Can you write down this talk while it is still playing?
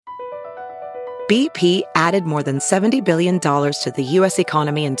BP added more than $70 billion to the U.S.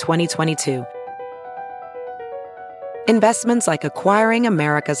 economy in 2022. Investments like acquiring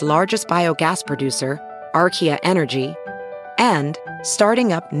America's largest biogas producer, Archaea Energy, and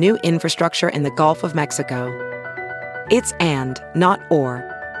starting up new infrastructure in the Gulf of Mexico. It's and, not or.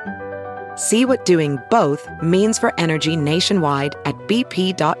 See what doing both means for energy nationwide at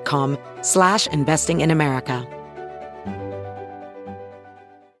bp.com/investing in America.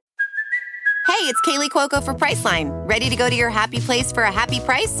 Hey, it's Kaylee Cuoco for Priceline. Ready to go to your happy place for a happy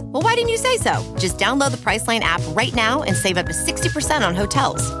price? Well, why didn't you say so? Just download the Priceline app right now and save up to 60% on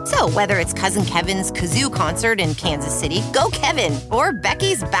hotels. So whether it's Cousin Kevin's Kazoo Concert in Kansas City, go Kevin, or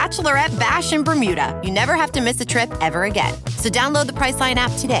Becky's Bachelorette Bash in Bermuda, you never have to miss a trip ever again. So download the Priceline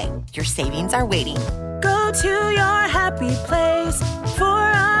app today. Your savings are waiting. Go to your happy place for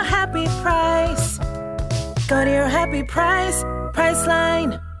a happy price. Go to your happy price,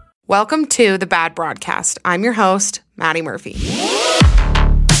 Priceline. Welcome to The Bad Broadcast. I'm your host, Maddie Murphy.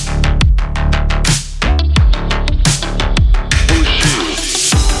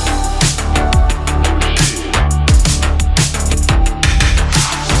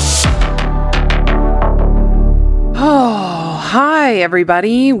 Oh, hi,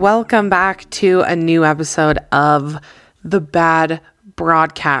 everybody. Welcome back to a new episode of The Bad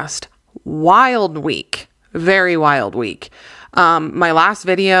Broadcast. Wild week. Very wild week. My last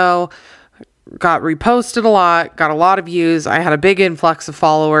video got reposted a lot, got a lot of views. I had a big influx of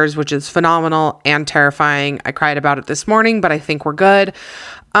followers, which is phenomenal and terrifying. I cried about it this morning, but I think we're good.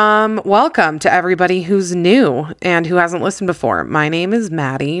 Welcome to everybody who's new and who hasn't listened before. My name is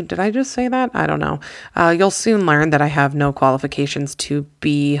Maddie. Did I just say that? I don't know. You'll soon learn that I have no qualifications to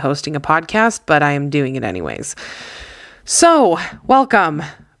be hosting a podcast, but I am doing it anyways. So, welcome.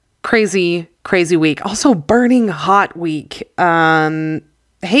 Crazy week. Also burning hot week.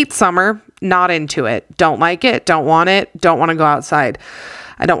 Hate summer, not into it. Don't like it, don't want it, don't want to go outside.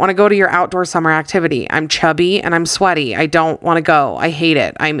 I don't want to go to your outdoor summer activity. I'm chubby and I'm sweaty. I don't want to go. I hate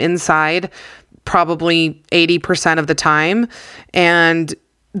it. I'm inside probably 80% of the time. And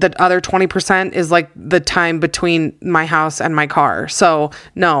the other 20% is like the time between my house and my car. So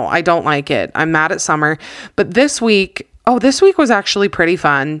no, I don't like it. I'm mad at summer. But this week was actually pretty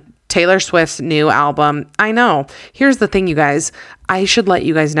fun. Taylor Swift's new album. I know. Here's the thing, you guys. I should let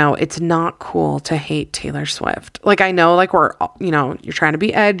you guys know it's not cool to hate Taylor Swift. Like, I know, like, you're trying to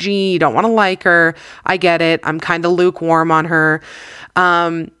be edgy. You don't want to like her. I get it. I'm kind of lukewarm on her.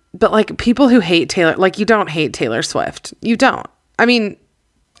 But like, people who hate Taylor, like, you don't hate Taylor Swift. You don't. I mean,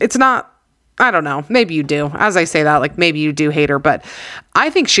 it's not, I don't know. Maybe you do. As I say that, like, maybe you do hate her, but I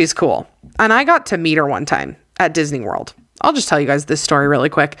think she's cool. And I got to meet her one time at Disney World. I'll just tell you guys this story really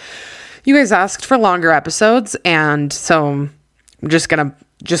quick. You guys asked for longer episodes, and so I'm just gonna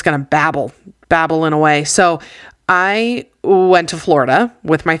babble in a way. So I went to Florida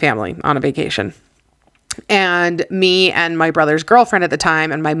with my family on a vacation, and me and my brother's girlfriend at the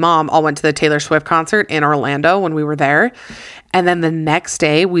time and my mom all went to the Taylor Swift concert in Orlando when we were there. And then the next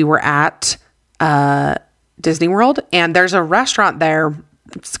day we were at Disney World, and there's a restaurant there.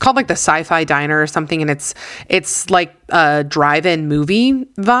 It's called like the Sci-Fi Diner or something. And it's like a drive-in movie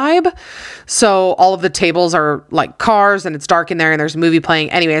vibe. So all of the tables are like cars and it's dark in there and there's a movie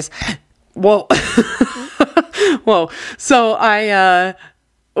playing. Anyways, whoa. Whoa. So I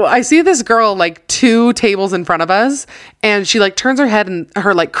see this girl like 2 tables in front of us, and she like turns her head and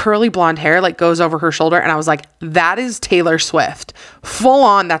her like curly blonde hair like goes over her shoulder, and I was like, that is Taylor Swift. Full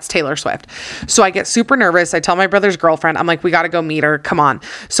on, that's Taylor Swift. So I get super nervous. I tell my brother's girlfriend, I'm like, we got to go meet her. Come on.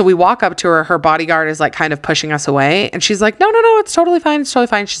 So we walk up to her. Her bodyguard is like kind of pushing us away, and she's like, no, it's totally fine. It's totally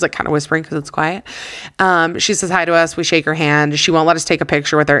fine. She's like kind of whispering because it's quiet. She says hi to us. We shake her hand. She won't let us take a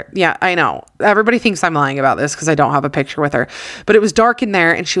picture with her. Yeah, I know. Everybody thinks I'm lying about this because I don't have a picture with her, but it was dark in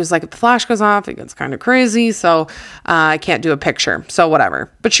there. And she was like, if the flash goes off, it gets kind of crazy. So I can't do a picture. So whatever.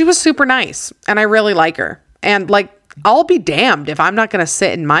 But she was super nice and I really like her. And like, I'll be damned if I'm not going to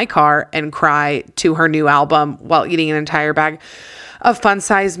sit in my car and cry to her new album while eating an entire bag of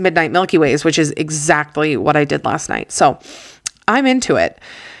fun-sized Midnight Milky Ways, which is exactly what I did last night. So I'm into it.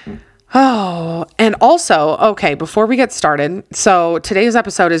 Oh, and also, okay, before we get started, so today's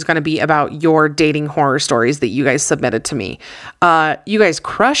episode is going to be about your dating horror stories that you guys submitted to me. You guys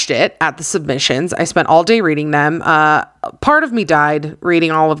crushed it at the submissions. I spent all day reading them. Part of me died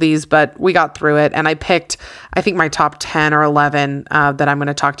reading all of these, but we got through it, and I picked, I think, my top 10 or 11 that I'm going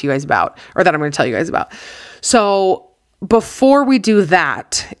to talk to you guys about, or that I'm going to tell you guys about. So before we do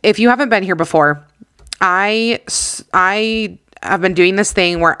that, if you haven't been here before, I I've been doing this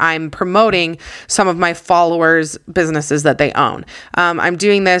thing where I'm promoting some of my followers' businesses that they own. I'm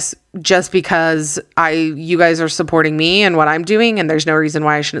doing this just because you guys are supporting me and what I'm doing, and there's no reason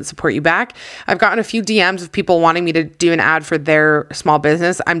why I shouldn't support you back. I've gotten a few DMs of people wanting me to do an ad for their small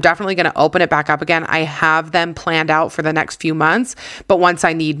business. I'm definitely going to open it back up again. I have them planned out for the next few months, but once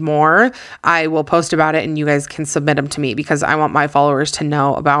I need more, I will post about it and you guys can submit them to me because I want my followers to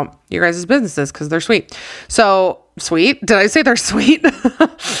know about your guys' businesses because they're sweet. So sweet. Did I say they're sweet?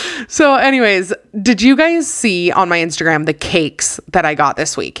 So anyways, did you guys see on my Instagram the cakes that I got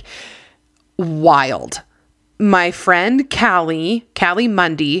this week? Wild. My friend Callie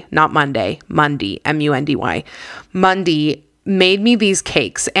Mundy, not Monday, Mundy, M-U-N-D-Y, Mundy made me these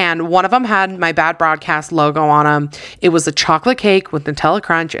cakes, and one of them had my Bad Broadcast logo on them. It was a chocolate cake with Nutella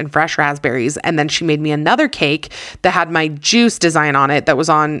Crunch and fresh raspberries, and then she made me another cake that had my juice design on it that was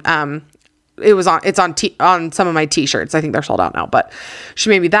on on some of my t-shirts. I think they're sold out now, but she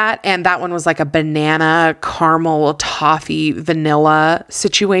made me that. And that one was like a banana, caramel, toffee, vanilla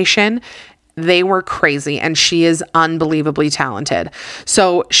situation. They were crazy, and she is unbelievably talented.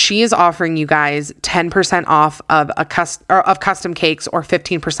 So she is offering you guys 10% off of custom cakes or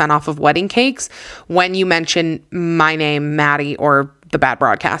 15% off of wedding cakes when you mention my name, Maddie, or the Bad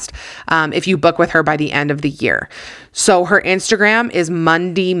Broadcast, if you book with her by the end of the year. So her Instagram is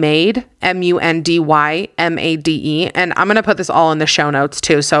Mundy Made, MUNDYMADE. And I'm going to put this all in the show notes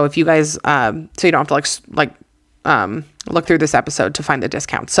too. So if you guys, so you don't have to look through this episode to find the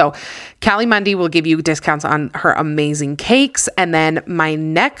discounts. So Callie Mundy will give you discounts on her amazing cakes. And then my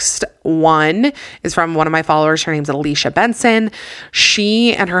next one is from one of my followers. Her name's Alicia Benson.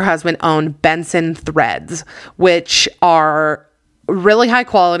 She and her husband own Benson Threads, which are really high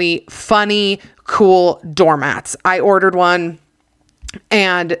quality, funny, cool doormats. I ordered one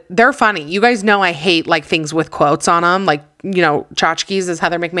and they're funny. You guys know I hate like things with quotes on them, like, you know, tchotchkes, as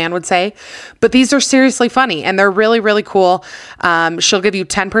Heather McMahon would say, but these are seriously funny and they're really, really cool. She'll give you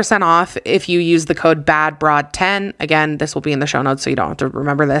 10% off if you use the code BADBROAD10. Again, this will be in the show notes, so you don't have to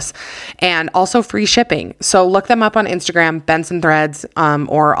remember this, and also free shipping. So look them up on Instagram, Benson Threads,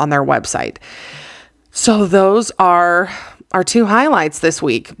 or on their website. So those are our two highlights this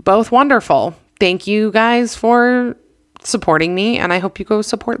week, both wonderful. Thank you guys for supporting me, and I hope you go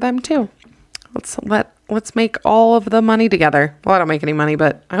support them too. Let's make all of the money together. Well, I don't make any money,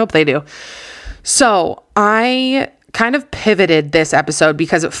 but I hope they do. So I kind of pivoted this episode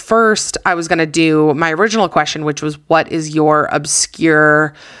because at first I was going to do my original question, which was, what is your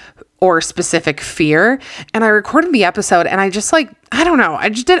obscure or specific fear? And I recorded the episode and I just I don't know. I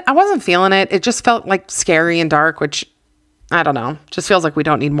wasn't feeling it. It just felt like scary and dark, which I don't know. Just feels like we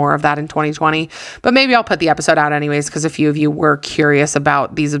don't need more of that in 2020. But maybe I'll put the episode out anyways, because a few of you were curious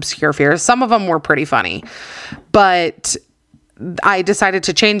about these obscure fears. Some of them were pretty funny. But I decided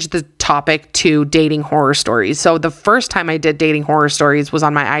to change the topic to dating horror stories. So the first time I did dating horror stories was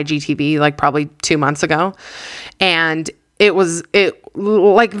on my IGTV, like probably 2 months ago. And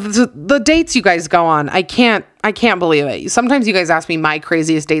the dates you guys go on, I can't believe it. Sometimes you guys ask me my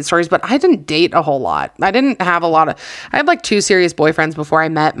craziest date stories, but I didn't date a whole lot. I had like 2 serious boyfriends before I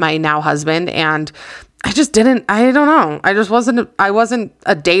met my now husband, and I don't know. I wasn't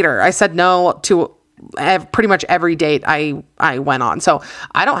a dater. I said no to pretty much every date I went on. So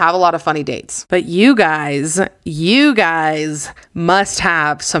I don't have a lot of funny dates, but you guys must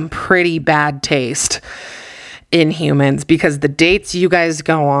have some pretty bad taste in humans, because the dates you guys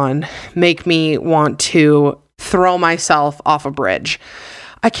go on make me want to throw myself off a bridge.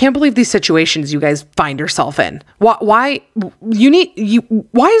 I can't believe these situations you guys find yourself in. Why is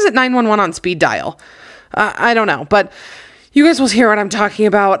it 911 on speed dial? I don't know, but you guys will hear what I'm talking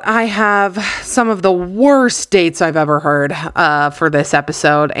about. I have some of the worst dates I've ever heard for this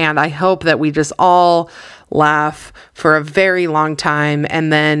episode, and I hope that we just all laugh for a very long time,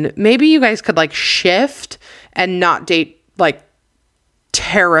 and then maybe you guys could shift and not date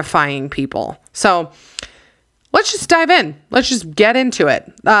terrifying people. So let's just dive in. Let's just get into it.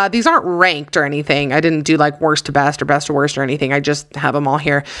 These aren't ranked or anything. I didn't do worst to best or best to worst or anything. I just have them all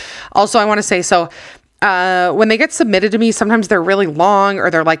here. Also, I want to say, when they get submitted to me, sometimes they're really long or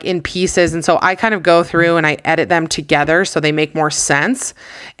they're in pieces. And so I kind of go through and I edit them together so they make more sense.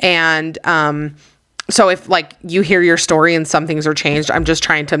 And, so if you hear your story and some things are changed, I'm just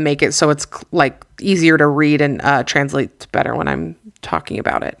trying to make it so it's easier to read and translates better when I'm talking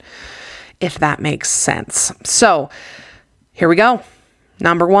about it, if that makes sense. So here we go.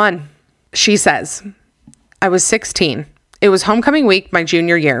 Number 1, she says, I was 16. It was homecoming week my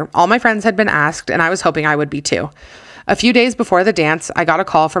junior year. All my friends had been asked, and I was hoping I would be too. A few days before the dance, I got a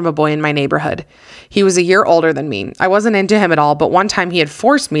call from a boy in my neighborhood. He was a year older than me. I wasn't into him at all, but one time he had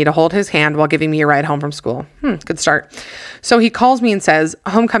forced me to hold his hand while giving me a ride home from school. Good start. So he calls me and says,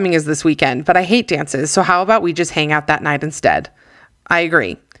 homecoming is this weekend, but I hate dances, so how about we just hang out that night instead? I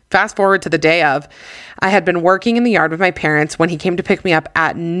agree. Fast forward to the day of, I had been working in the yard with my parents when he came to pick me up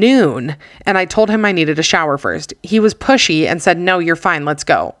at noon, and I told him I needed a shower first. He was pushy and said, no, you're fine, let's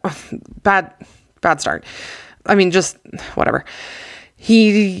go. Bad start. I mean, just whatever.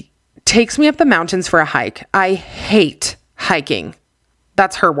 He takes me up the mountains for a hike. I hate hiking.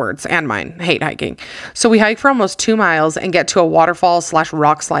 That's her words and mine. Hate hiking. So we hike for almost 2 miles and get to a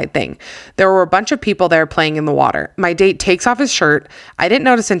waterfall/rock slide thing. There were a bunch of people there playing in the water. My date takes off his shirt. I didn't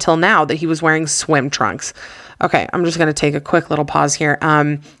notice until now that he was wearing swim trunks. Okay, I'm just going to take a quick little pause here.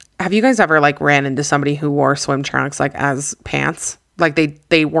 Have you guys ever ran into somebody who wore swim trunks as pants? Like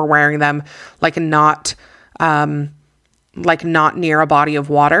they were wearing them not near a body of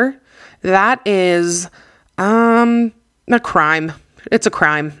water? That is a crime. It's a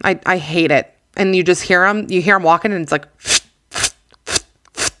crime. I hate it. And you just hear them walking and it's like,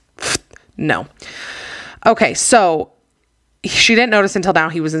 no. Okay. So she didn't notice until now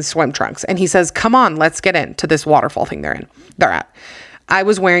he was in swim trunks and he says, come on, let's get into this waterfall thing they're at. I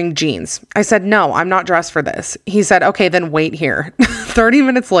was wearing jeans. I said, no, I'm not dressed for this. He said, okay, then wait here. 30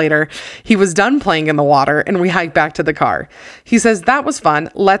 minutes later, he was done playing in the water and we hiked back to the car. He says, that was fun.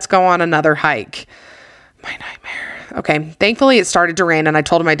 Let's go on another hike. My nightmare. Okay. Thankfully, it started to rain and I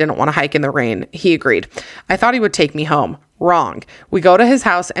told him I didn't want to hike in the rain. He agreed. I thought he would take me home. Wrong. We go to his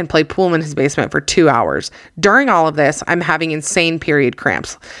house and play pool in his basement for 2 hours. During all of this, I'm having insane period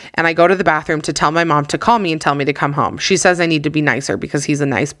cramps and I go to the bathroom to tell my mom to call me and tell me to come home. She says I need to be nicer because he's a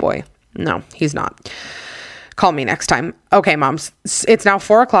nice boy. No, he's not. Call me next time. Okay, Mom. It's now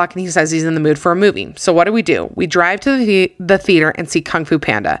 4:00 and he says he's in the mood for a movie. So what do? We drive to the theater and see Kung Fu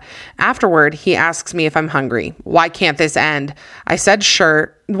Panda. Afterward, he asks me if I'm hungry. Why can't this end? I said,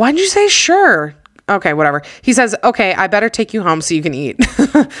 sure. Why did you say sure? Okay, whatever. He says, okay, I better take you home so you can eat.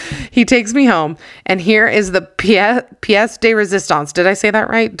 He takes me home and here is the pièce de résistance. Did I say that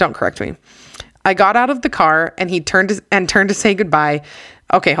right? Don't correct me. I got out of the car and he turned to say goodbye.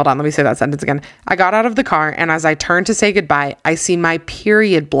 Okay, hold on. Let me say that sentence again. I got out of the car and as I turned to say goodbye, I see my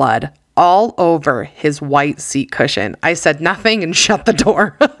period blood all over his white seat cushion. I said nothing and shut the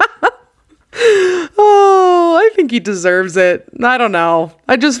door. Oh, I think he deserves it. I don't know.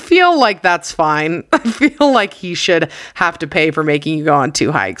 I just feel like that's fine. I feel like he should have to pay for making you go on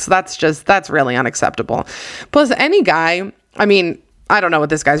 2 hikes. That's really unacceptable. Plus, any guy, I mean, I don't know what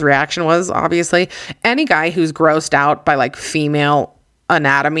this guy's reaction was, obviously. Any guy who's grossed out by female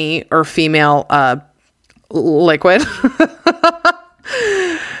anatomy or female liquid.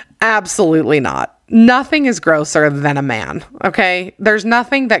 Absolutely not. Nothing is grosser than a man, okay? There's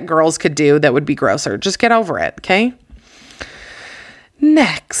nothing that girls could do that would be grosser. Just get over it, okay?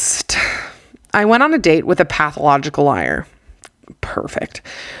 Next, I went on a date with a pathological liar. Perfect.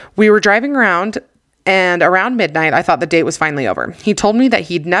 We were driving around and around midnight, I thought the date was finally over. He told me that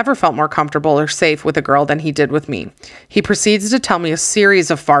he'd never felt more comfortable or safe with a girl than he did with me. He proceeds to tell me a series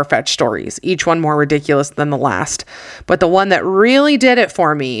of far-fetched stories, each one more ridiculous than the last. But the one that really did it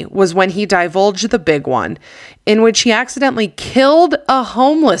for me was when he divulged the big one, in which he accidentally killed a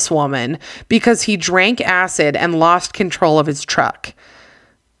homeless woman because he drank acid and lost control of his truck.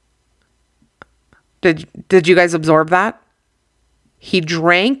 Did you guys absorb that? He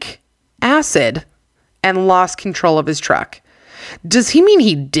drank acid and lost control of his truck. Does he mean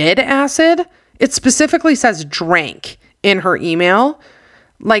he did acid? It specifically says drank in her email.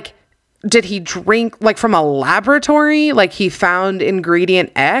 Did he drink from a laboratory? He found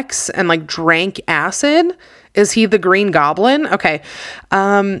ingredient X and drank acid? Is he the Green Goblin? Okay.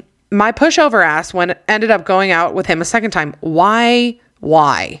 My pushover ass ended up going out with him a second time. Why?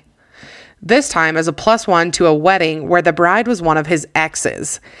 This time as a +1 to a wedding where the bride was one of his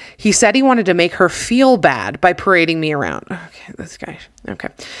exes. He said he wanted to make her feel bad by parading me around. Okay, this guy. Okay.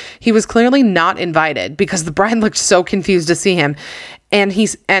 He was clearly not invited because the bride looked so confused to see him. And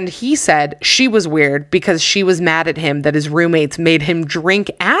he said she was weird because she was mad at him that his roommates made him drink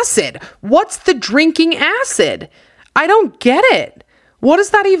acid. What's the drinking acid? I don't get it. What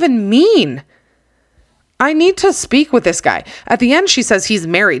does that even mean? I need to speak with this guy. At the end, she says he's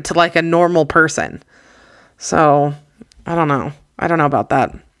married to a normal person. So, I don't know. I don't know about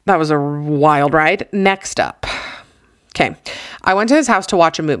that. That was a wild ride. Next up. Okay. I went to his house to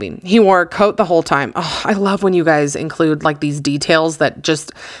watch a movie. He wore a coat the whole time. Oh, I love when you guys include like these details that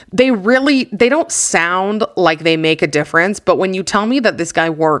just, they don't sound like they make a difference. But when you tell me that this guy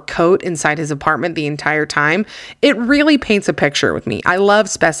wore a coat inside his apartment the entire time, it really paints a picture with me. I love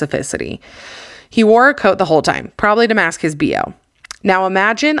specificity. He wore a coat the whole time, probably to mask his BO. Now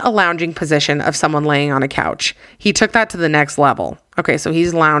imagine a lounging position of someone laying on a couch. He took that to the next level. Okay, so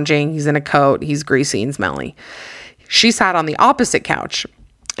he's lounging, he's in a coat, he's greasy and smelly. She sat on the opposite couch.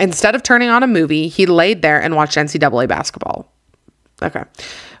 Instead of turning on a movie, he laid there and watched NCAA basketball. Okay.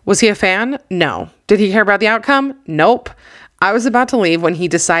 Was he a fan? No. Did he care about the outcome? Nope. I was about to leave when he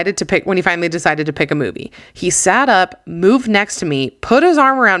finally decided to pick a movie. He sat up, moved next to me, put his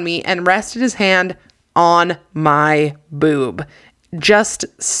arm around me, and rested his hand on my boob. Just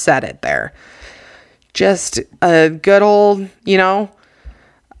set it there. Just a good old, titty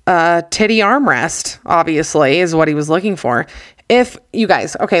armrest, obviously, is what he was looking for. If you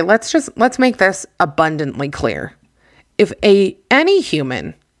guys, okay, let's make this abundantly clear. If any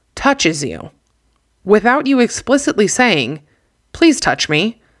human touches you without you explicitly saying, please touch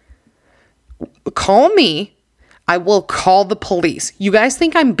me, call me, I will call the police. You guys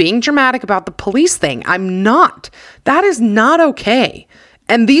think I'm being dramatic about the police thing. I'm not. That is not okay.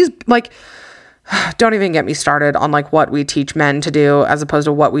 And these, don't even get me started on what we teach men to do as opposed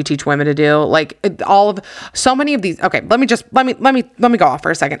to what we teach women to do. So many of these. Okay, let me go off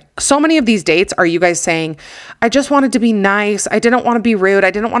for a second. So many of these dates are you guys saying, I just wanted to be nice. I didn't want to be rude.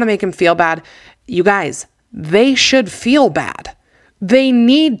 I didn't want to make him feel bad. You guys, they should feel bad. They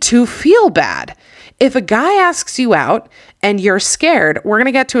need to feel bad. If a guy asks you out and you're scared, we're going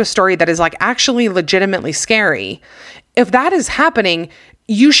to get to a story that is actually legitimately scary. If that is happening,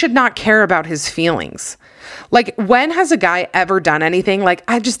 you should not care about his feelings. When has a guy ever done anything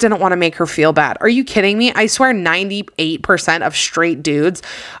I just didn't want to make her feel bad? Are you kidding me? I swear 98% of straight dudes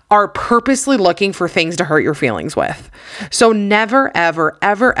are purposely looking for things to hurt your feelings with. So never, ever,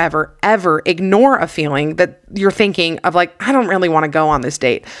 ever, ever, ever ignore a feeling that you're thinking of I don't really want to go on this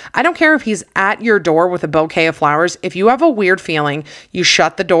date. I don't care if he's at your door with a bouquet of flowers. If you have a weird feeling, you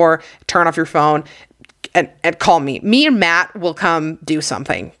shut the door, turn off your phone, and call me. Me and Matt will come do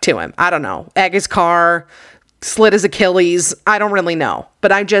something to him. I don't know. Egg his car, slit his Achilles. I don't really know.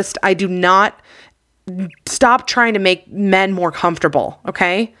 But I do not stop trying to make men more comfortable.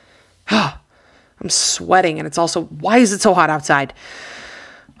 Okay. I'm sweating and it's also, why is it so hot outside?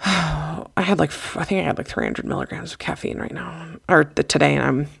 I think I had 300 milligrams of caffeine right now today.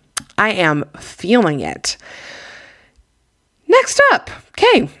 And I am feeling it. Next up.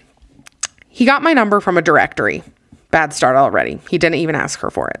 Okay. He got my number from a directory. Bad start already. He didn't even ask her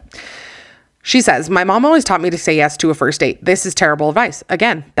for it. She says, my mom always taught me to say yes to a first date. This is terrible advice.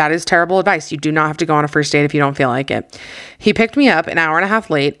 Again, that is terrible advice. You do not have to go on a first date if you don't feel like it. He picked me up an hour and a half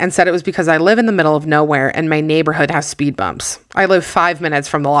late and said it was because I live in the middle of nowhere and my neighborhood has speed bumps. I live 5 minutes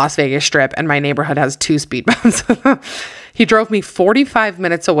from the Las Vegas Strip and my neighborhood has 2 speed bumps. He drove me 45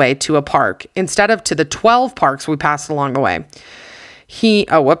 minutes away to a park instead of to the 12 parks we passed along the way. He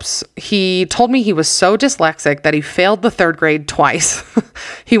told me he was so dyslexic that he failed the 3rd grade twice.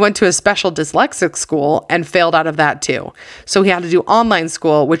 He went to a special dyslexic school and failed out of that too. So he had to do online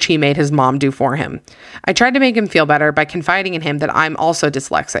school, which he made his mom do for him. I tried to make him feel better by confiding in him that I'm also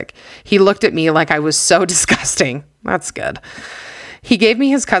dyslexic. He looked at me like I was so disgusting. That's good. He gave me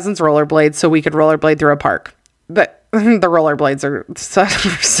his cousin's rollerblades so we could rollerblade through a park. But the rollerblades are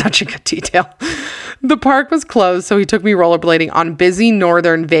such a good detail. The park was closed, so he took me rollerblading on busy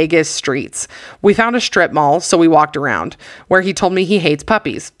northern Vegas streets. We found a strip mall, so we walked around, where he told me he hates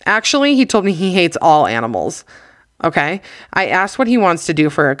puppies. Actually, he told me he hates all animals. Okay. I asked what he wants to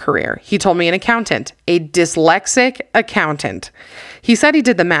do for a career. He told me an accountant, a dyslexic accountant. He said he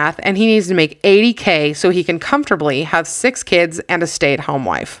did the math and he needs to make $80K so he can comfortably have 6 kids and a stay-at-home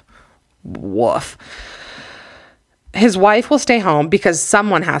wife. Woof. His wife will stay home because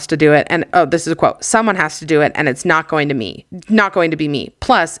someone has to do it. And this is a quote, someone has to do it and it's not going to be me.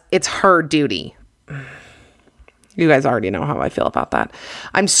 Plus, it's her duty. You guys already know how I feel about that.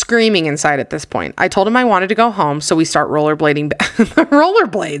 I'm screaming inside at this point. I told him I wanted to go home, so we start rollerblading.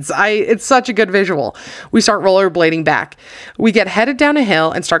 Rollerblades. It's such a good visual. We start rollerblading back. We get headed down a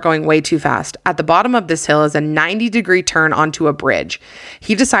hill and start going way too fast. At the bottom of this hill is a 90-degree turn onto a bridge.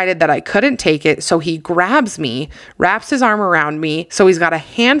 He decided that I couldn't take it, so he grabs me, wraps his arm around me, so he's got a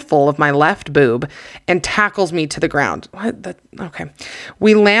handful of my left boob, and tackles me to the ground. Okay.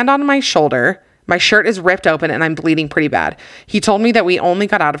 We land on my shoulder. My shirt is ripped open and I'm bleeding pretty bad. He told me that we only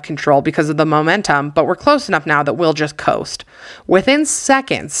got out of control because of the momentum, but we're close enough now that we'll just coast. Within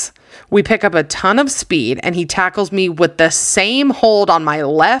seconds, We pick up a ton of speed and he tackles me with the same hold on my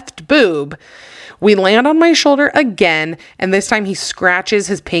left boob. We land on my shoulder again, and this time he scratches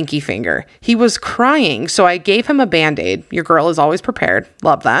his pinky finger. He was crying, so I gave him a Band-Aid. Your girl is always prepared.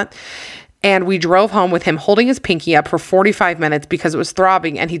 Love that. And we drove home with him holding his pinky up for 45 minutes because it was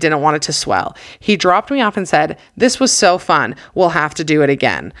throbbing and he didn't want it to swell. He dropped me off and said, "This was so fun. We'll have to do it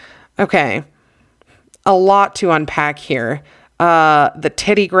again." Okay. A lot to unpack here. The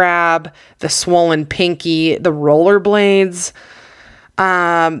titty grab, the swollen pinky, the rollerblades,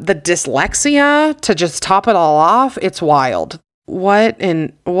 the dyslexia to just top it all off. It's wild. What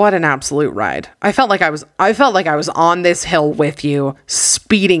an absolute ride. I felt like I was on this hill with you,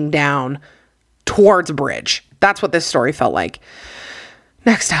 speeding down towards a bridge. That's what this story felt like.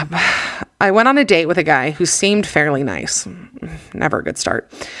 Next up, I went on a date with a guy who seemed fairly nice. Never a good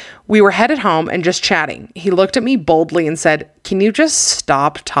start. We were headed home and just chatting. He looked at me boldly and said, "Can you just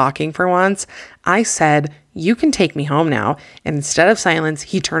stop talking for once?" I said, "You can take me home now." And instead of silence,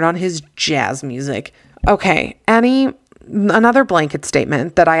 he turned on his jazz music. Okay, another blanket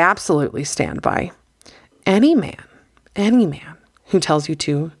statement that I absolutely stand by. Any man who tells you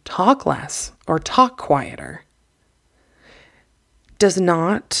to talk less or talk quieter does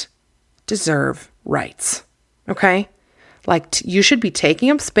not deserve rights. Okay? Like, you should be taking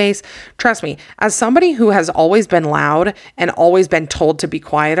up space. Trust me, as somebody who has always been loud and always been told to be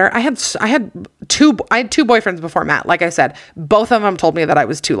quieter, I had two boyfriends before Matt. Like I said, both of them told me that I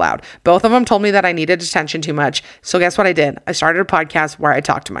was too loud. Both of them told me that I needed attention too much. So guess what I did? I started a podcast where I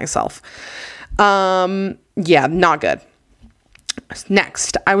talk to myself. Yeah, not good.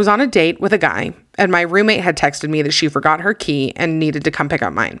 Next, I was on a date with a guy, and my roommate had texted me that she forgot her key and needed to come pick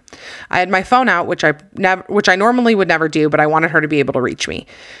up mine. I had my phone out, which I normally would never do, but I wanted her to be able to reach me.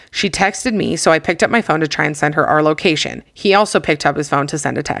 She texted me, so I picked up my phone to try and send her our location. He also picked up his phone to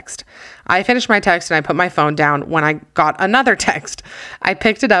send a text. I finished my text and I put my phone down when I got another text. I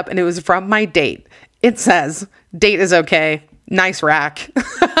picked it up and it was from my date. It says, "Date is okay. Nice rack."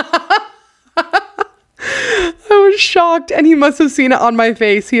 I was shocked, and he must have seen it on my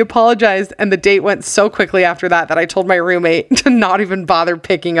face. He apologized, and the date went so quickly after that I told my roommate to not even bother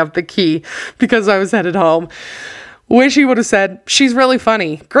picking up the key because I was headed home. Wish he would have said, "She's really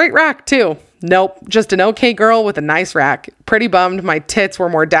funny. Great rack, too." Nope, just an okay girl with a nice rack. Pretty bummed my tits were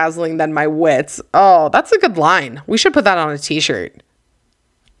more dazzling than my wits. Oh, that's a good line. We should put that on a t-shirt,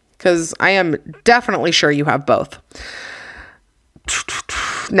 because I am definitely sure you have both.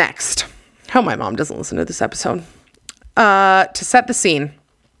 Next. Hope my mom doesn't listen to this episode. To set the scene,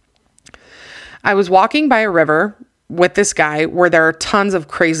 I was walking by a river with this guy where there are tons of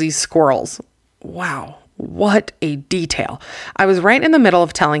crazy squirrels. Wow, what a detail. I was right in the middle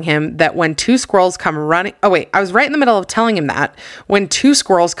of telling him that when two squirrels come running... I was right in the middle of telling him that when two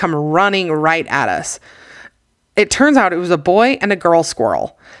squirrels come running right at us. It turns out it was a boy and a girl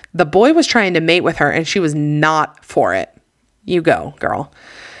squirrel. The boy was trying to mate with her and she was not for it. You go, girl.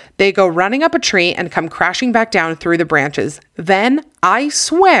 They go running up a tree and come crashing back down through the branches. Then, I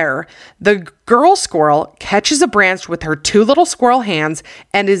swear, the girl squirrel catches a branch with her two little squirrel hands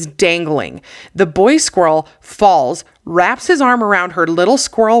and is dangling. The boy squirrel falls, wraps his arm around her little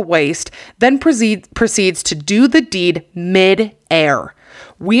squirrel waist, then proceeds to do the deed mid-air.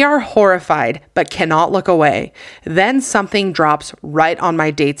 We are horrified, but cannot look away. Then something drops right on my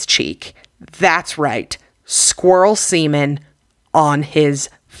date's cheek. That's right, squirrel semen on his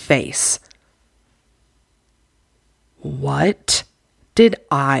face. What did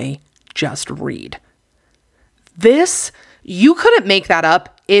I just read? This, you couldn't make that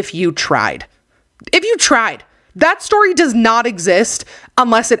up if you tried. If you tried. That story does not exist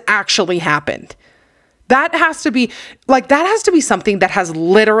unless it actually happened. That has to be something that has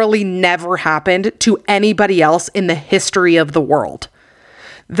literally never happened to anybody else in the history of the world.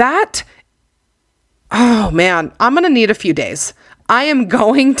 Oh man, I'm going to need a few days. I am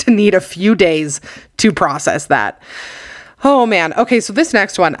going to need a few days to process that. Oh man. Okay, so this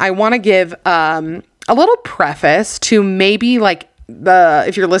next one, I want to give a little preface to maybe like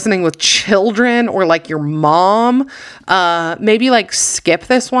if you're listening with children or like your mom, maybe like skip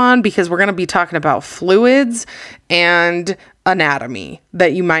this one because we're going to be talking about fluids and anatomy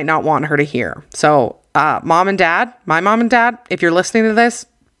that you might not want her to hear. So my mom and dad, if you're listening to this,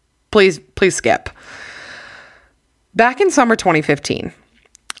 please skip. Back in summer 2015,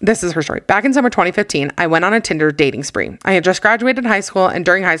 this is her story. Back in summer 2015, I went on a Tinder dating spree. I had just graduated high school, and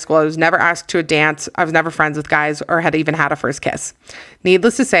during high school, I was never asked to a dance. I was never friends with guys or had even had a first kiss.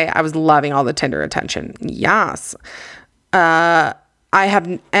 Needless to say, I was loving all the Tinder attention. Yes. I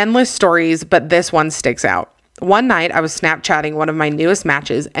have endless stories, but this one sticks out. One night I was Snapchatting one of my newest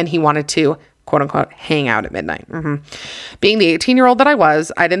matches and he wanted to quote unquote hang out at midnight. Being the 18-year-old that I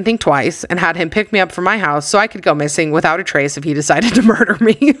was, I didn't think twice and had him pick me up from my house so I could go missing without a trace if he decided to murder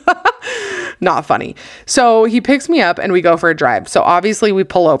me. Not funny. So he picks me up and we go for a drive. So obviously we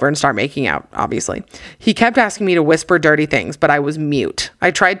pull over and start making out, obviously. He kept asking me to whisper dirty things, but I was mute.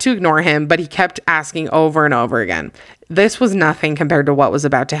 I tried to ignore him, but he kept asking over and over again. This was nothing compared to what was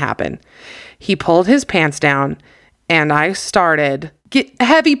about to happen. He pulled his pants down and I started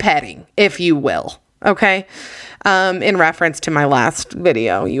heavy petting, if you will. Okay. In reference to my last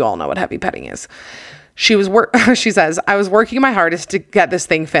video, you all know what heavy petting is. She says, I was working my hardest to get this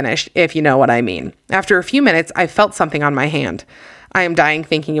thing finished, if you know what I mean. After a few minutes, I felt something on my hand. I am dying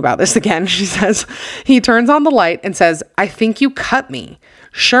thinking about this again, she says. He turns on the light and says, I think you cut me.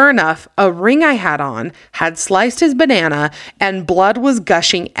 Sure enough, a ring I had on had sliced his banana and blood was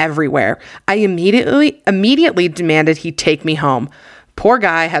gushing everywhere. I immediately demanded he take me home. Poor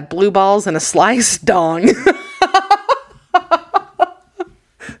guy had blue balls and a sliced dong.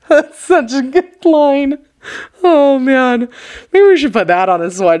 That's such a good line. Oh man. Maybe we should put that on a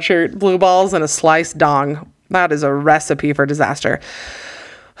sweatshirt. Blue balls and a sliced dong. That is a recipe for disaster.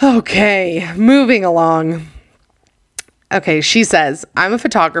 Okay, moving along. Okay, she says, I'm a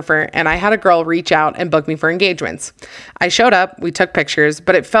photographer and I had a girl reach out and book me for engagements. I showed up, we took pictures,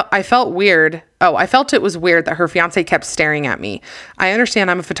 but I felt weird. I felt it was weird that her fiance kept staring at me. I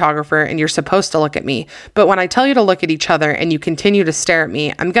understand I'm a photographer and you're supposed to look at me, but when I tell you to look at each other and you continue to stare at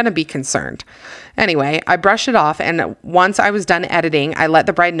me, I'm going to be concerned. Anyway, I brushed it off and once I was done editing, I let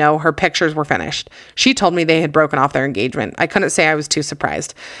the bride know her pictures were finished. She told me they had broken off their engagement. I couldn't say I was too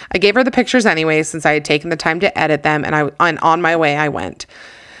surprised. I gave her the pictures anyway since I had taken the time to edit them and on my way I went.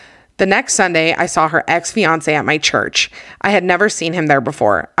 The next Sunday, I saw her ex-fiance at my church. I had never seen him there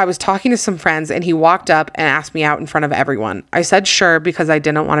before. I was talking to some friends and he walked up and asked me out in front of everyone. I said sure because I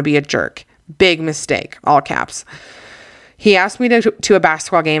didn't want to be a jerk. Big mistake, all caps. He asked me to a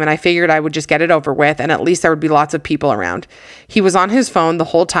basketball game and I figured I would just get it over with and at least there would be lots of people around. He was on his phone the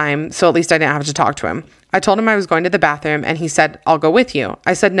whole time, so at least I didn't have to talk to him. I told him I was going to the bathroom and he said, I'll go with you.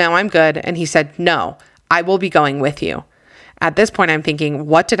 I said, no, I'm good. And he said, no, I will be going with you. At this point, I'm thinking,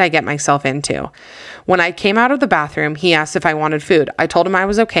 what did I get myself into? When I came out of the bathroom, he asked if I wanted food. I told him I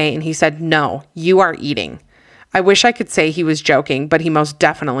was okay and he said, no, you are eating. I wish I could say he was joking, but he most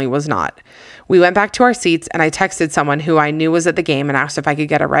definitely was not. We went back to our seats and I texted someone who I knew was at the game and asked if I could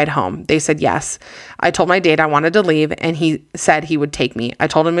get a ride home. They said yes. I told my date I wanted to leave and he said he would take me. I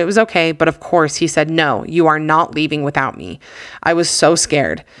told him it was okay, but of course he said, no, you are not leaving without me. I was so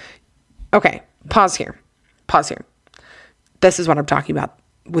scared. Okay, pause here. This is what I'm talking about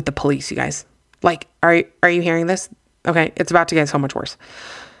with the police, you guys. Like, are you hearing this? Okay, it's about to get so much worse.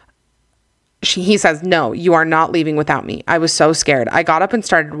 He says, no, you are not leaving without me. I was so scared. I got up and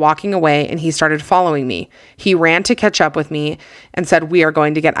started walking away and he started following me. He ran to catch up with me and said, we are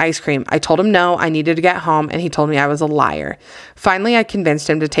going to get ice cream. I told him no, I needed to get home and he told me I was a liar. Finally, I convinced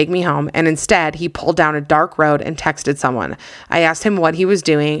him to take me home and instead he pulled down a dark road and texted someone. I asked him what he was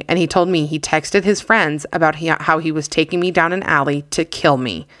doing and he told me he texted his friends about how he was taking me down an alley to kill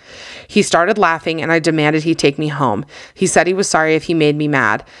me. He started laughing and I demanded he take me home. He said he was sorry if he made me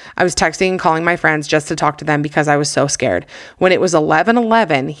mad. I was texting and calling my friends just to talk to them because I was so scared. When it was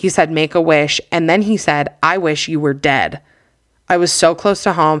 11:11, he said, make a wish. And then he said, I wish you were dead. I was so close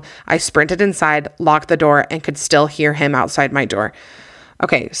to home. I sprinted inside, locked the door, and could still hear him outside my door.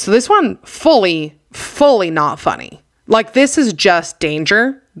 Okay, so this one fully not funny. Like, this is just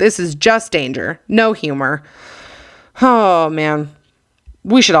danger. This is just danger. No humor. Oh, man.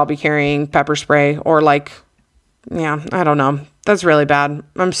 We should all be carrying pepper spray or I don't know. That's really bad.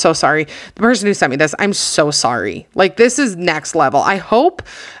 I'm so sorry. The person who sent me this, I'm so sorry. Like, this is next level.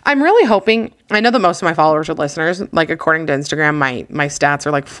 I'm really hoping, I know that most of my followers are listeners. Like, according to Instagram, my stats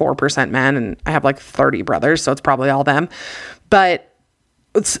are 4% men and I have 30 brothers. So it's probably all them. But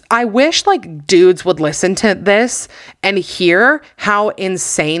I wish dudes would listen to this and hear how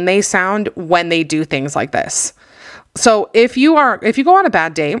insane they sound when they do things like this. So if you go on a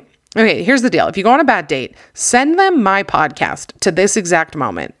bad date, okay, here's the deal. If you go on a bad date, send them my podcast to this exact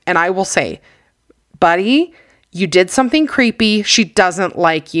moment. And I will say, buddy, you did something creepy. She doesn't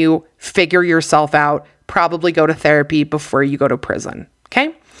like you. Figure yourself out. Probably go to therapy before you go to prison.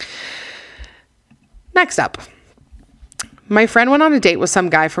 Okay. Next up, my friend went on a date with some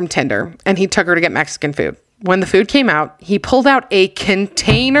guy from Tinder and he took her to get Mexican food. when the food came out, he pulled out a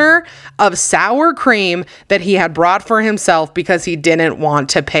container of sour cream that he had brought for himself because he didn't want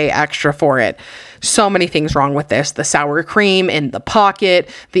to pay extra for it. So many things wrong with this. The sour cream in the pocket,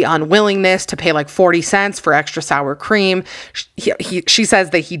 the unwillingness to pay like 40 cents for extra sour cream. She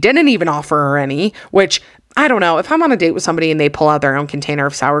says that he didn't even offer her any, which I don't know. If I'm on a date with somebody and they pull out their own container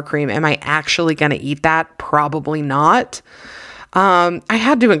of sour cream, am I actually going to eat that? Probably not. I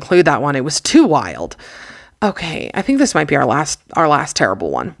had to include that one. It was too wild. Okay, I think this might be our last terrible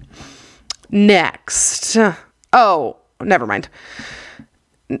one. Next. Oh, never mind.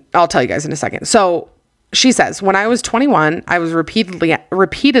 I'll tell you guys in a second. So she says, when I was 21, I was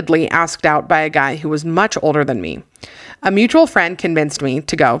repeatedly asked out by a guy who was much older than me. A mutual friend convinced me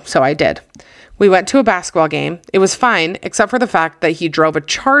to go, so I did. We went to a basketball game. It was fine, except for the fact that he drove a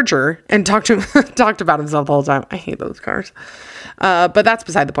Charger and talked about himself the whole time. I hate those cars. But that's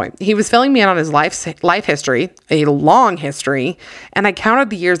beside the point. He was filling me in on his life history, a long history, and I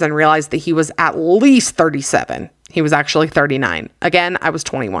counted the years and realized that he was at least 37. He was actually 39. Again, I was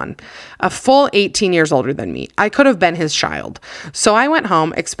 21. A full 18 years older than me. I could have been his child. So I went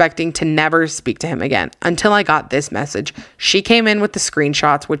home expecting to never speak to him again until I got this message. She came in with the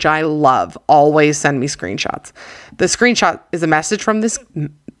screenshots, which I love. Always send me screenshots. The screenshot is a message from this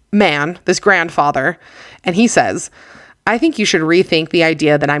man, this grandfather, and he says, I think you should rethink the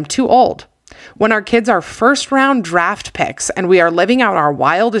idea that I'm too old. When our kids are first round draft picks and we are living out our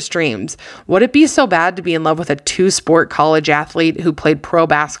wildest dreams, would it be so bad to be in love with a 2-sport college athlete who played pro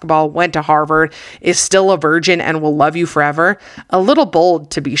basketball, went to Harvard, is still a virgin and will love you forever? A little bold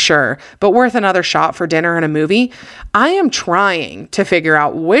to be sure, but worth another shot for dinner and a movie. I am trying to figure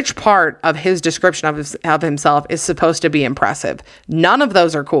out which part of his description of himself is supposed to be impressive. None of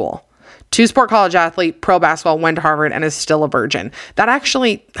those are cool. 2-sport college athlete, pro basketball, went to Harvard, and is still a virgin. That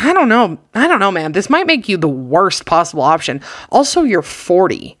actually, I don't know, man. This might make you the worst possible option. Also, you're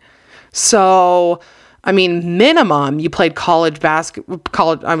 40. So, I mean, minimum, you played college,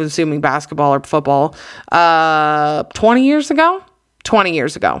 I'm assuming basketball or football, 20 years ago? 20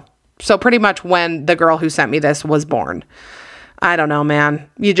 years ago. So pretty much when the girl who sent me this was born. I don't know, man.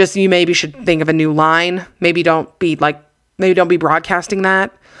 You maybe should think of a new line. Maybe don't be broadcasting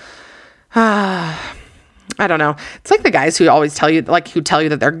that. I don't know. It's like the guys who always tell you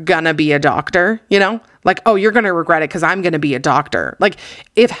that they're gonna be a doctor, you know, like, oh, you're gonna regret it because I'm gonna be a doctor. Like,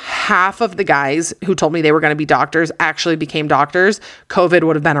 if half of the guys who told me they were gonna be doctors actually became doctors, COVID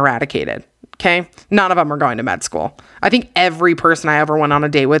would have been eradicated. Okay. None of them are going to med school. I think every person I ever went on a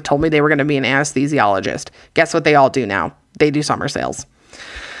date with told me they were going to be an anesthesiologist. Guess what they all do now? They do summer sales.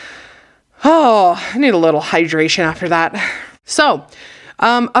 Oh, I need a little hydration after that. So,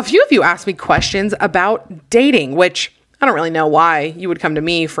 a few of you asked me questions about dating, which I don't really know why you would come to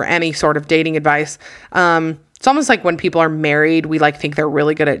me for any sort of dating advice. It's almost like when people are married, we think they're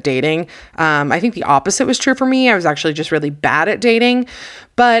really good at dating. I think the opposite was true for me. I was actually just really bad at dating.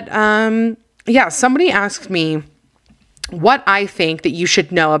 But yeah, somebody asked me what I think that you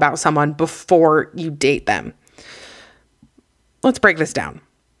should know about someone before you date them. Let's break this down.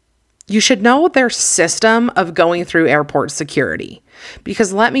 You should know their system of going through airport security,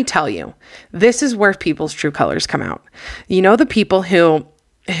 because let me tell you, this is where people's true colors come out. You know, the people who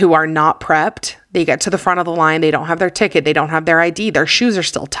are not prepped, they get to the front of the line, they don't have their ticket, they don't have their ID, their shoes are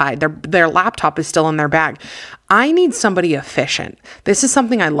still tied, their laptop is still in their bag. I need somebody efficient. This is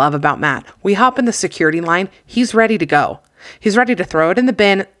something I love about Matt. We hop in the security line, he's ready to go. He's ready to throw it in the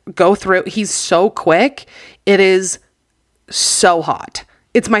bin, go through. He's so quick. It is so hot.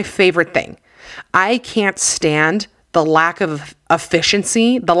 It's my favorite thing. I can't stand the lack of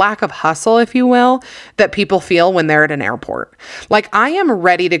efficiency, the lack of hustle, if you will, that people feel when they're at an airport. Like, I am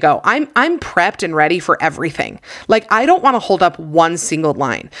ready to go. I'm prepped and ready for everything. Like, I don't want to hold up one single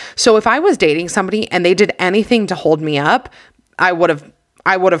line. So if I was dating somebody and they did anything to hold me up, I would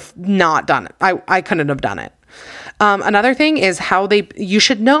have not done it. I couldn't have done it. Another thing is you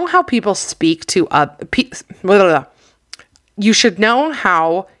should know how people speak to you should know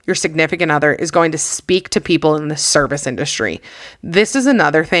how your significant other is going to speak to people in the service industry. This is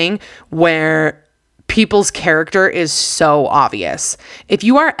another thing where people's character is so obvious. If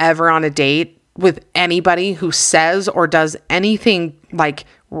you are ever on a date with anybody who says or does anything like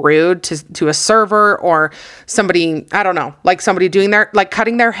rude to a server or somebody, I don't know, like somebody doing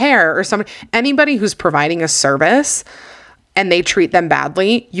cutting their hair or anybody who's providing a service and they treat them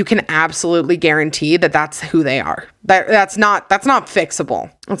badly, you can absolutely guarantee that that's who they are. That's not fixable.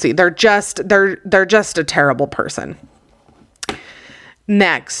 Let's see. They're just a terrible person.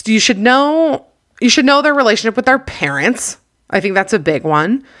 Next, you should know their relationship with their parents. I think that's a big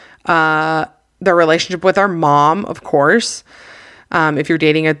one. their relationship with our mom, of course. If you're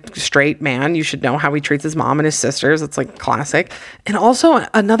dating a straight man, you should know how he treats his mom and his sisters. It's like classic. And also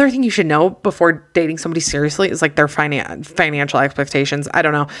another thing you should know before dating somebody seriously is like their financial expectations. I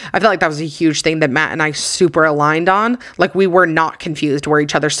don't know. I feel like that was a huge thing that Matt and I super aligned on. Like we were not confused where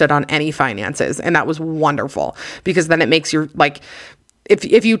each other stood on any finances. And that was wonderful because then it makes you like,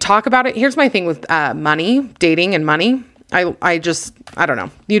 if you talk about it, here's my thing with money, dating and money. I don't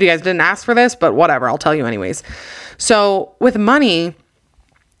know. You guys didn't ask for this, but whatever. I'll tell you anyways. So with money,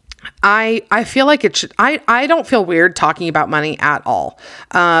 I feel like it should, I don't feel weird talking about money at all.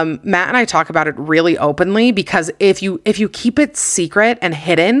 Matt and I talk about it really openly because if you keep it secret and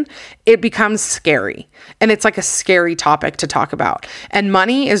hidden, it becomes scary and it's like a scary topic to talk about. And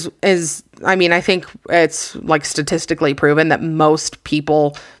money is, I mean, I think it's like statistically proven that most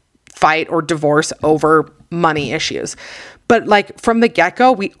people fight or divorce over money issues. But like from the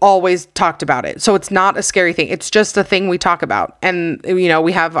get-go, we always talked about it. So it's not a scary thing. It's just a thing we talk about. And, you know,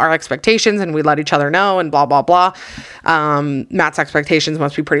 we have our expectations and we let each other know and blah, blah, blah. Matt's expectations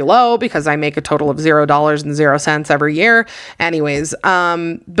must be pretty low because I make a total of $0.00 every year. Anyways,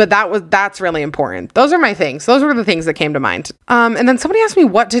 but that's really important. Those are my things. Those were the things that came to mind. And then somebody asked me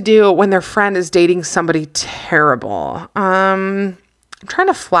what to do when their friend is dating somebody terrible. I'm trying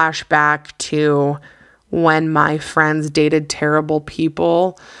to flash back to when my friends dated terrible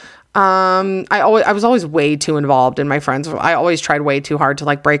people. I was always way too involved in my friends. I always tried way too hard to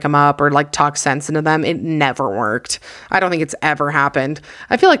like break them up or like talk sense into them. It never worked. I don't think it's ever happened.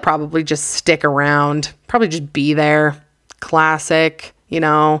 I feel like probably just stick around, probably just be there. Classic, you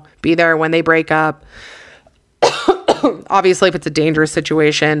know, be there when they break up. Obviously, if it's a dangerous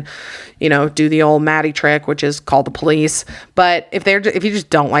situation, you know, do the old Maddie trick, which is call the police. But if you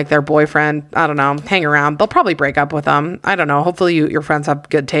just don't like their boyfriend, I don't know, hang around. They'll probably break up with them. I don't know. Hopefully your friends have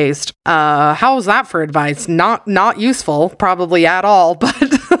good taste. How's that for advice? Not useful, probably at all.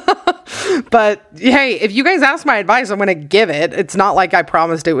 But hey, if you guys ask my advice, I'm going to give it. It's not like I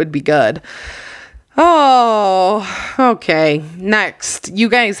promised it would be good. Oh, okay. Next, you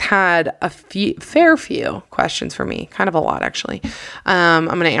guys had a fair few questions for me, kind of a lot actually. I'm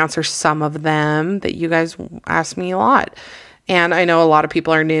going to answer some of them that you guys asked me a lot. And I know a lot of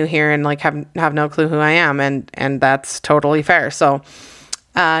people are new here and like have no clue who I am, and that's totally fair. So,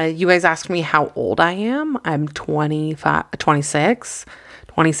 you guys asked me how old I am. I'm 26,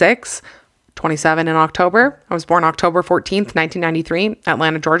 27 in October. I was born October 14th, 1993,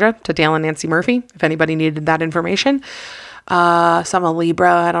 Atlanta, Georgia, to Dale and Nancy Murphy, if anybody needed that information. So I'm a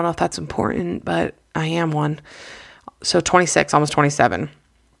Libra. I don't know if that's important, but I am one. So 26, almost 27.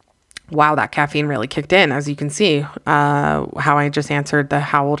 Wow, that caffeine really kicked in, as you can see, how I just answered the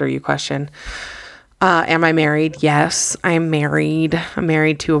how old are you question. Am I married? Yes, I'm married. I'm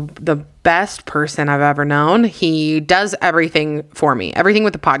married to the best person I've ever known. He does everything for me, everything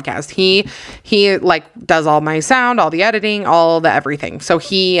with the podcast. He like does all my sound, all the editing, all the everything. So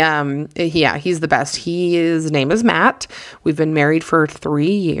he's the best. His name is Matt. We've been married for 3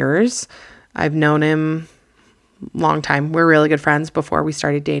 years. I've known him a long time. We're really good friends before we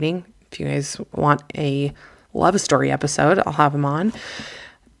started dating. If you guys want a love story episode, I'll have him on.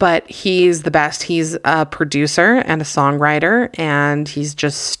 But he's the best. He's a producer and a songwriter, and he's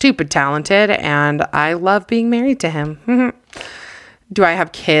just stupid talented, and I love being married to him. Do I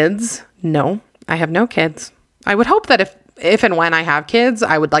have kids? No, I have no kids. I would hope that if and when I have kids,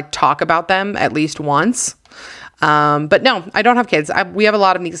 I would like talk about them at least once. But no, I don't have kids. We have a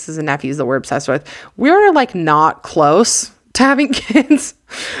lot of nieces and nephews that we're obsessed with. We're like not close to having kids.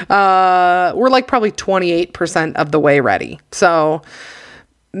 We're like probably 28% of the way ready. So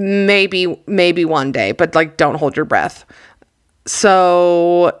maybe one day, but like don't hold your breath.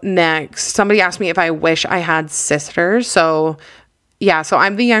 So next, somebody asked me if I wish I had sisters. So yeah, so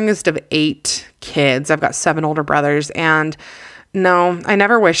I'm the youngest of 8 kids. I've got 7 older brothers, and no, I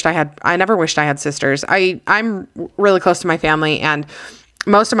never wished I had sisters. I'm really close to my family, and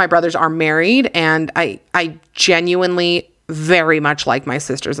most of my brothers are married, and I genuinely very much like my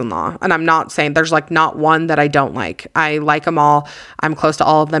sisters-in-law. And I'm not saying there's like not one that I don't like. I like them all. I'm close to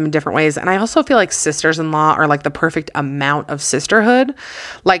all of them in different ways. And I also feel like sisters-in-law are like the perfect amount of sisterhood.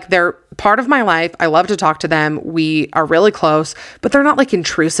 Like they're part of my life. I love to talk to them. We are really close, but they're not like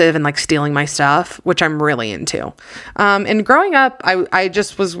intrusive and like stealing my stuff, which I'm really into. And growing up, I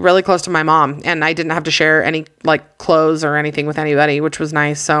just was really close to my mom, and I didn't have to share any like clothes or anything with anybody, which was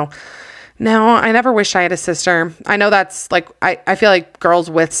nice. So no, I never wished I had a sister. I know that's like, I feel like girls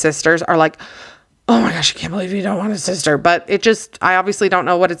with sisters are like, oh my gosh, I can't believe you don't want a sister. But I obviously don't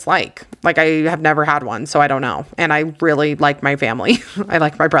know what it's like. Like I have never had one, so I don't know. And I really like my family. I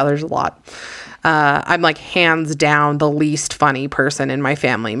like my brothers a lot. I'm like hands down the least funny person in my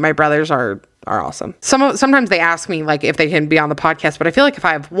family. My brothers are awesome. Sometimes they ask me like if they can be on the podcast, but I feel like if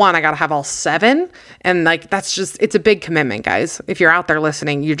I have one, I got to have all 7. And like, it's a big commitment, guys. If you're out there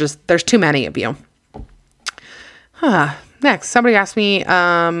listening, there's too many of you. Next, somebody asked me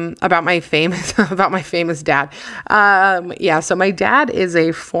about my famous dad. So my dad is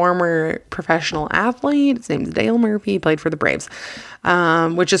a former professional athlete. His name's Dale Murphy. He played for the Braves,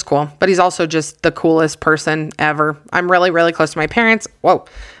 which is cool. But he's also just the coolest person ever. I'm really, really close to my parents. Whoa.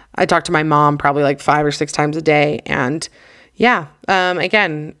 I talk to my mom probably like 5 or 6 times a day. And yeah,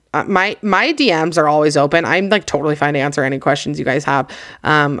 again, my DMs are always open. I'm like totally fine to answer any questions you guys have.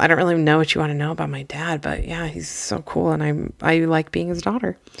 I don't really know what you want to know about my dad, but yeah, he's so cool. And I like being his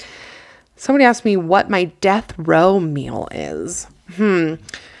daughter. Somebody asked me what my death row meal is. I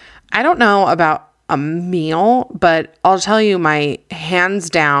don't know about a meal, but I'll tell you my hands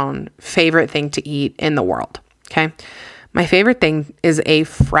down favorite thing to eat in the world. Okay. My favorite thing is a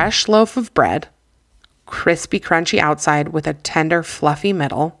fresh loaf of bread, crispy, crunchy outside with a tender, fluffy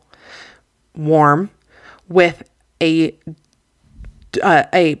middle, warm, with a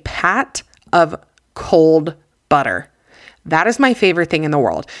pat of cold butter. That is my favorite thing in the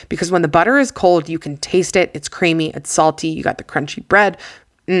world because when the butter is cold, you can taste it. It's creamy. It's salty. You got the crunchy bread.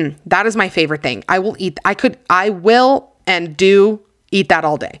 That is my favorite thing. I will and do eat that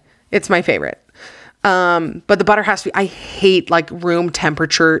all day. It's my favorite. But the butter has to be, I hate like room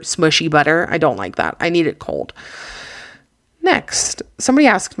temperature smushy butter. I don't like that. I need it cold. Next, somebody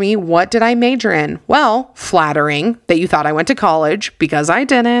asked me, what did I major in? Well, flattering that you thought I went to college because I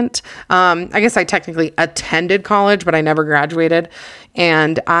didn't. I guess I technically attended college, but I never graduated.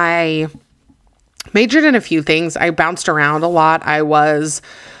 And I majored in a few things. I bounced around a lot. I was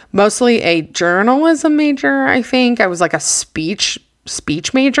mostly a journalism major, I think. I was like a speech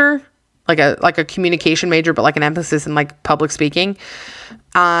major. Like a communication major, but like an emphasis in like public speaking.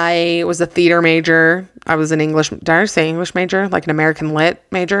 I was a theater major. I was an English, did I say English major? Like an American Lit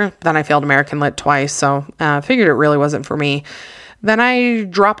major. Then I failed American Lit twice. So figured it really wasn't for me. Then I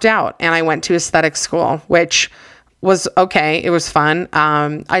dropped out and I went to aesthetic school, which was okay. It was fun.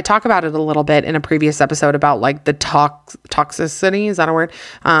 I talk about it a little bit in a previous episode about like the toxicity. Is that a word?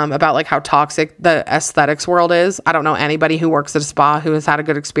 About like how toxic the aesthetics world is. I don't know anybody who works at a spa who has had a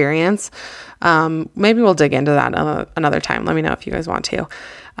good experience. Maybe we'll dig into that another time. Let me know if you guys want to.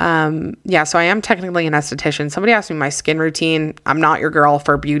 So I am technically an esthetician. Somebody asked me my skin routine. I'm not your girl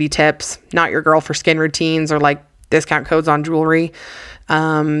for beauty tips, not your girl for skin routines or like discount codes on jewelry.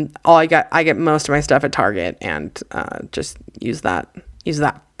 I get most of my stuff at Target and just use that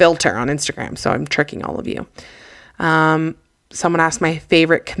filter on Instagram. So I'm tricking all of you. Someone asked my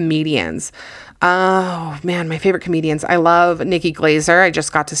favorite comedians. Oh man, my favorite comedians. I love Nikki Glaser. I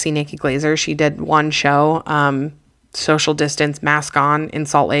just got to see Nikki Glaser. She did one show, social distance mask on in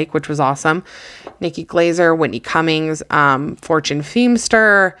Salt Lake, which was awesome. Nikki Glaser, Whitney Cummings, Fortune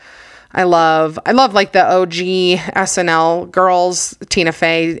Feimster. I love like the OG SNL girls, Tina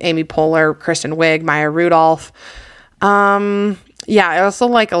Fey, Amy Poehler, Kristen Wiig, Maya Rudolph. I also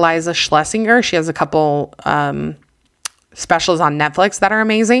like Eliza Schlesinger. She has a couple specials on Netflix that are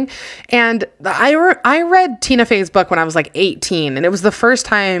amazing. And I read Tina Fey's book when I was like 18, and it was the first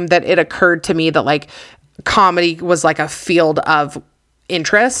time that it occurred to me that like comedy was like a field of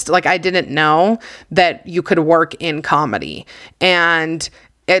interest. Like I didn't know that you could work in comedy, and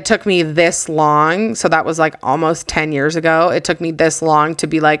it took me this long. So that was like almost 10 years ago. It took me this long to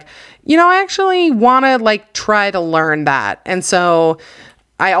be like, I actually want to like try to learn that. And so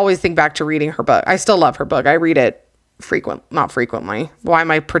I always think back to reading her book. I still love her book. I read it not frequently. Why am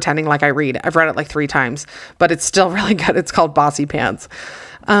I pretending like I read? I've read it like 3 times, but it's still really good. It's called Bossy Pants.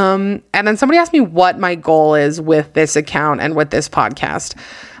 And then somebody asked me what my goal is with this account and with this podcast.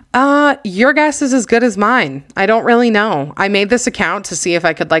 Your guess is as good as mine. I don't really know. I made this account to see if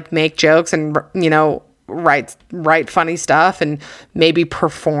I could like make jokes and, write funny stuff and maybe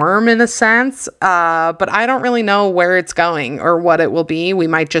perform in a sense. But I don't really know where it's going or what it will be. We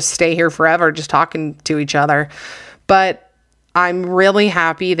might just stay here forever, just talking to each other. But I'm really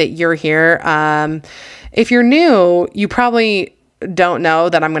happy that you're here. If you're new, you probably don't know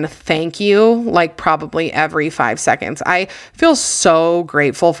that I'm going to thank you like probably every 5 seconds. I feel so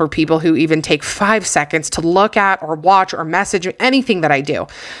grateful for people who even take 5 seconds to look at or watch or message anything that I do.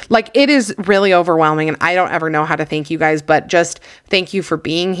 Like it is really overwhelming and I don't ever know how to thank you guys, but just thank you for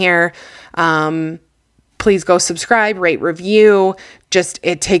being here. Please go subscribe, rate, review,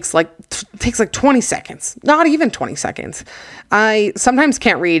 it takes like 20 seconds, not even 20 seconds. I sometimes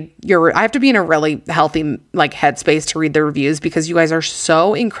can't read I have to be in a really healthy like headspace to read the reviews because you guys are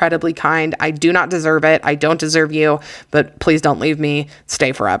so incredibly kind. I do not deserve it. I don't deserve you, but please don't leave me.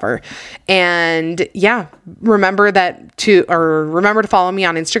 Stay forever. And yeah, remember to follow me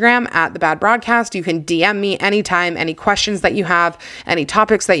on Instagram at The Bad Broadcast. You can DM me anytime, any questions that you have, any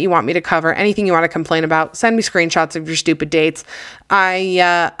topics that you want me to cover, anything you want to complain about, send me screenshots of your stupid dates.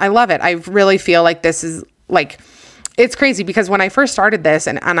 I love it. I really feel like this is like, it's crazy because when I first started this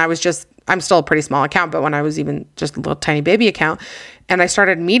and I'm still a pretty small account, but when I was even just a little tiny baby account and I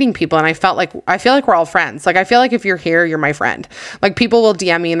started meeting people and I feel like we're all friends. Like, I feel like if you're here, you're my friend. Like, people will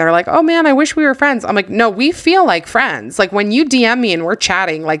DM me and they're like, oh man, I wish we were friends. I'm like, no, we feel like friends. Like, when you DM me and we're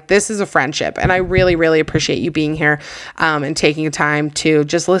chatting, like, this is a friendship. And I really, really appreciate you being here and taking time to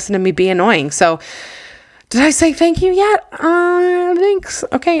just listen to me be annoying. So did I say thank you yet? Thanks.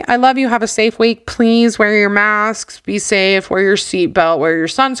 Okay. I love you. Have a safe week. Please wear your masks, be safe, wear your seatbelt, wear your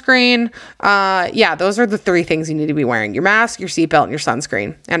sunscreen. Yeah, those are the 3 things you need to be wearing: your mask, your seatbelt, and your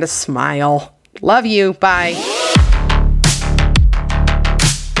sunscreen, and a smile. Love you. Bye.